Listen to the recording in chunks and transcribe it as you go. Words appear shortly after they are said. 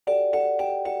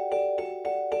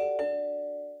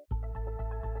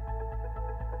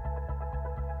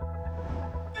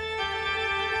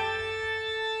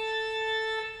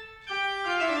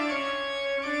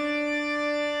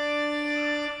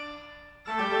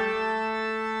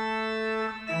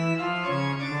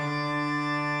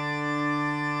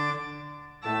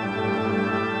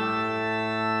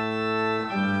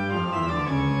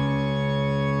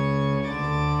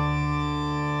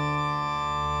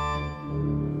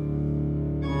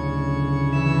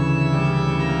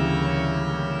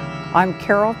I'm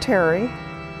Carole Terry,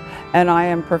 and I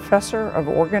am Professor of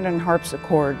Organ and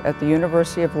Harpsichord at the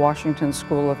University of Washington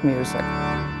School of Music.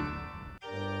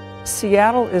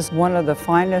 Seattle is one of the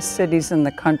finest cities in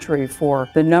the country for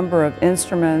the number of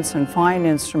instruments and fine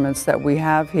instruments that we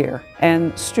have here.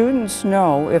 And students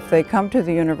know if they come to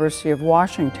the University of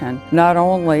Washington, not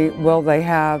only will they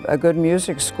have a good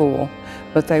music school,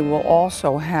 but they will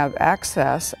also have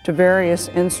access to various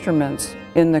instruments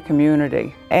in the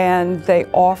community. And they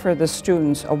offer the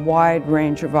students a wide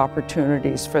range of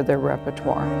opportunities for their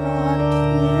repertoire.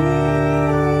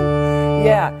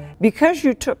 Yeah. Because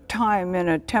you took time in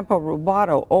a tempo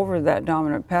rubato over that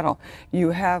dominant pedal, you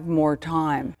have more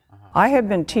time. I had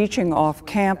been teaching off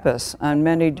campus on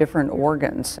many different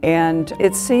organs, and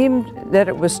it seemed that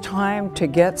it was time to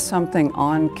get something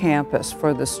on campus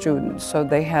for the students so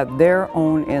they had their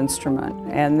own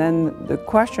instrument. And then the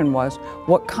question was,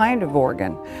 what kind of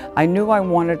organ? I knew I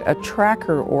wanted a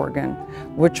tracker organ,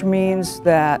 which means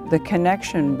that the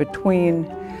connection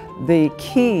between the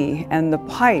key and the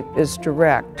pipe is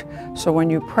direct. So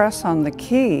when you press on the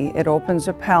key, it opens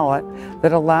a palate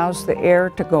that allows the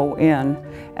air to go in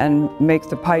and make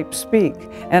the pipe speak.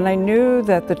 And I knew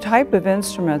that the type of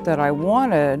instrument that I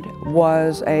wanted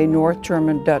was a North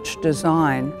German Dutch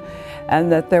design,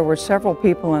 and that there were several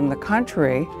people in the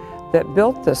country that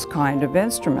built this kind of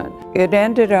instrument. It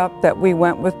ended up that we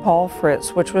went with Paul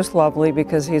Fritz, which was lovely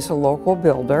because he's a local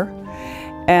builder,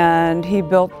 and he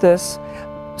built this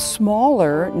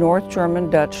smaller North German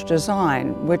Dutch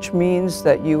design, which means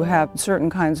that you have certain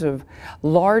kinds of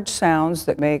large sounds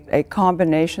that make a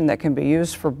combination that can be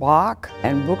used for Bach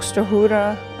and Buxtehude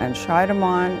and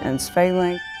Scheidemann and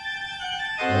Sweelinck.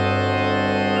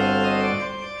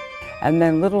 And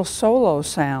then little solo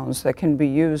sounds that can be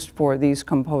used for these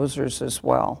composers as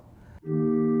well.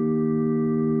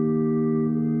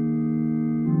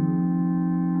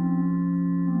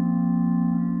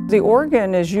 The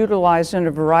organ is utilized in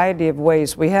a variety of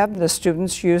ways. We have the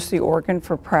students use the organ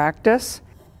for practice.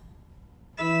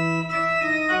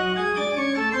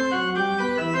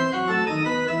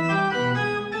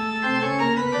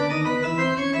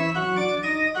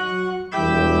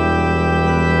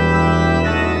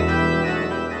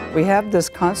 We have this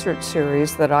concert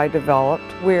series that I developed.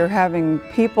 We're having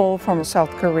people from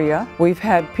South Korea. We've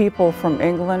had people from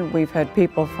England. We've had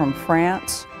people from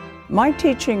France. My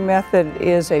teaching method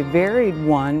is a varied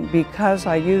one because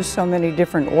I use so many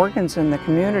different organs in the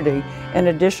community in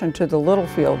addition to the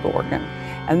Littlefield organ.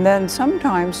 And then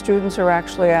sometimes students are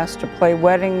actually asked to play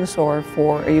weddings or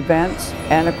for events.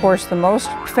 And of course the most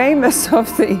famous of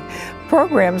the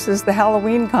programs is the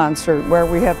Halloween concert, where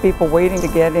we have people waiting to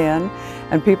get in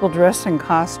and people dressed in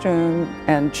costume,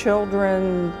 and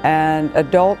children and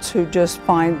adults who just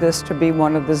find this to be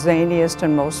one of the zaniest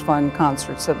and most fun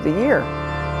concerts of the year.